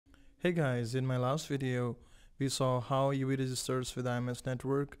Hey guys, in my last video, we saw how UV registers with IMS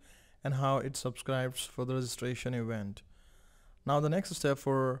network and how it subscribes for the registration event. Now the next step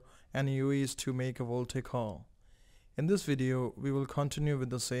for an UV is to make a VoLTE call. In this video, we will continue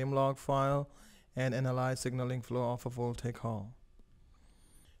with the same log file and analyze signaling flow of a VoLTE call.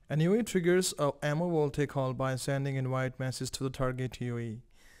 An UV triggers a MO Volte call by sending invite message to the target UV.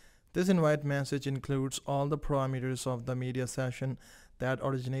 This invite message includes all the parameters of the media session that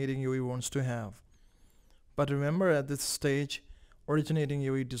originating UV wants to have. But remember, at this stage, originating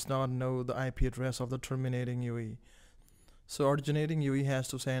UV does not know the IP address of the terminating UV. So originating UV has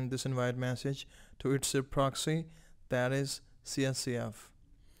to send this invite message to its SIP proxy, that is CSCF.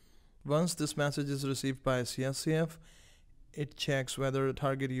 Once this message is received by CSCF, it checks whether the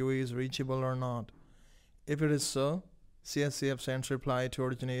target UV is reachable or not. If it is so, CSCF sends reply to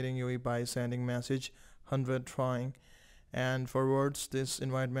originating UV by sending message 100 trying and forwards this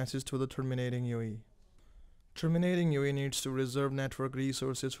invite message to the terminating UV. Terminating UV needs to reserve network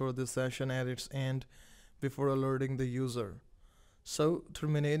resources for this session at its end before alerting the user. So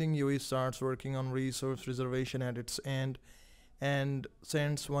terminating UV starts working on resource reservation at its end and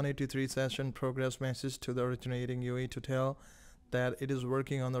sends 183 session progress message to the originating UV to tell that it is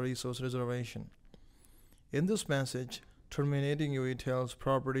working on the resource reservation. In this message, terminating UV tells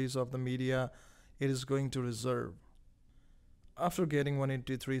properties of the media it is going to reserve. After getting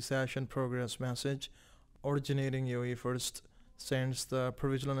 183 session progress message, originating UV first sends the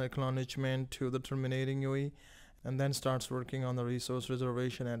provisional acknowledgement to the terminating UV and then starts working on the resource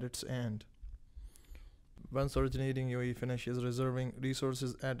reservation at its end. Once originating UV finishes reserving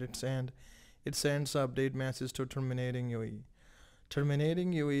resources at its end, it sends an update message to terminating UV.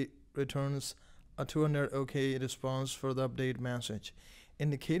 Terminating UV returns a 200 OK response for the update message,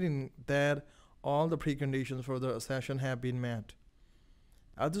 indicating that all the preconditions for the session have been met.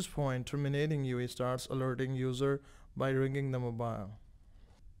 At this point, terminating UV starts alerting user by ringing the mobile.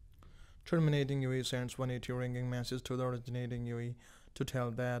 Terminating UV sends 180 ringing message to the originating UV to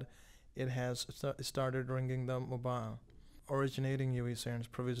tell that it has started ringing the mobile. Originating UV sends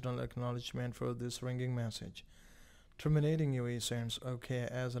provisional acknowledgement for this ringing message. Terminating UV sends OK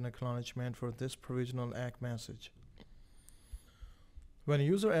as an acknowledgement for this provisional ACK message. When a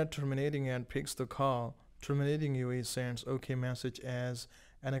user at terminating end picks the call, terminating UV sends OK message as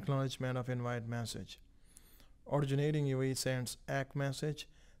an acknowledgement of invite message. Originating UV sends ACK message.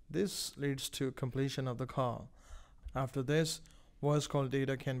 This leads to completion of the call. After this, voice call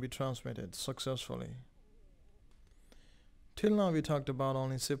data can be transmitted successfully. Till now we talked about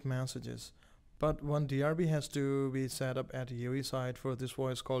only SIP messages, but one DRB has to be set up at UV side for this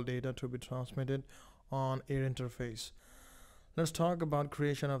voice call data to be transmitted on air interface. Let's talk about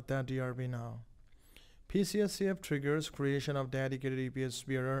creation of that DRB now. PCSCF triggers creation of dedicated EPS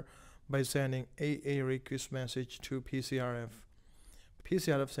bearer by sending AA request message to PCRF.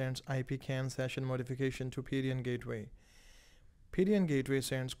 PCRF sends IP-CAN session modification to PDN gateway. PDN gateway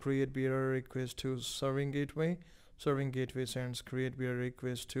sends create bearer request to serving gateway. Serving gateway sends create bearer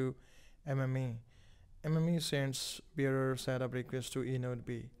request to MME. MME sends bearer setup request to eNode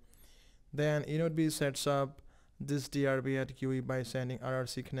B. Then eNode B sets up this DRB at UV by sending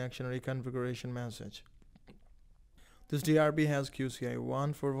RRC connection reconfiguration message. This DRB has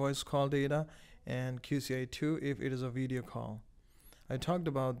QCI1 for voice call data and QCI2 if it is a video call. I talked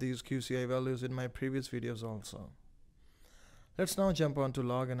about these QCI values in my previous videos also. Let's now jump on to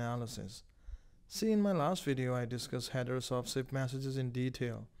log analysis. See, in my last video I discussed headers of SIP messages in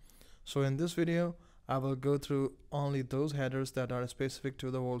detail. So in this video, I will go through only those headers that are specific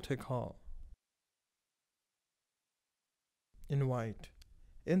to the VoLTE call. Invite.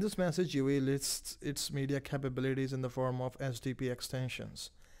 In this message, UV lists its media capabilities in the form of SDP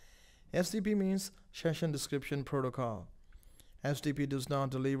extensions. SDP means Session Description Protocol. SDP does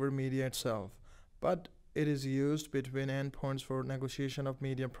not deliver media itself, but it is used between endpoints for negotiation of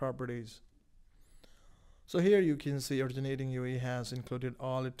media properties. So here you can see originating UV has included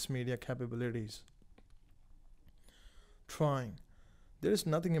all its media capabilities. Trying. There is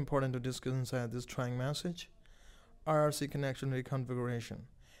nothing important to discuss inside this trying message. RRC connection reconfiguration.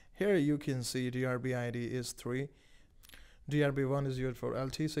 Here you can see DRB ID is 3. DRB1 is used for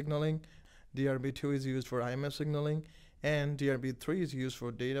LT signaling, DRB2 is used for IMS signaling, and DRB3 is used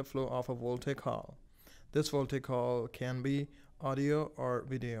for data flow of a VoLTE call. This VoLTE call can be audio or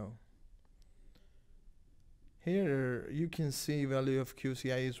video. Here you can see value of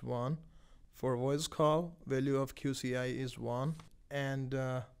QCI is 1. For voice call, value of QCI is 1,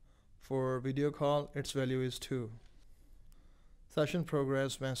 and for video call, its value is 2. Session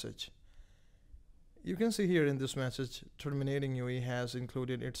progress message. You can see here in this message, terminating UE has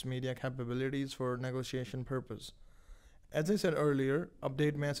included its media capabilities for negotiation purpose. As I said earlier,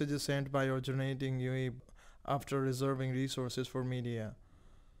 update message is sent by originating UE after reserving resources for media.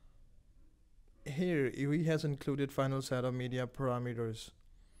 Here, UE has included final set of media parameters,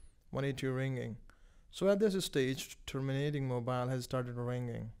 182 ringing. So at this stage, terminating mobile has started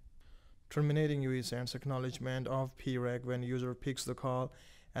ringing. Terminating UE sends acknowledgement of PREG when user picks the call,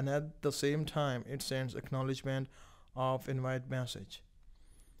 and at the same time it sends acknowledgement of invite message.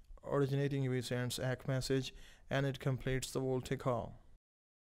 Originating UE sends ACK message and it completes the VoLTE call.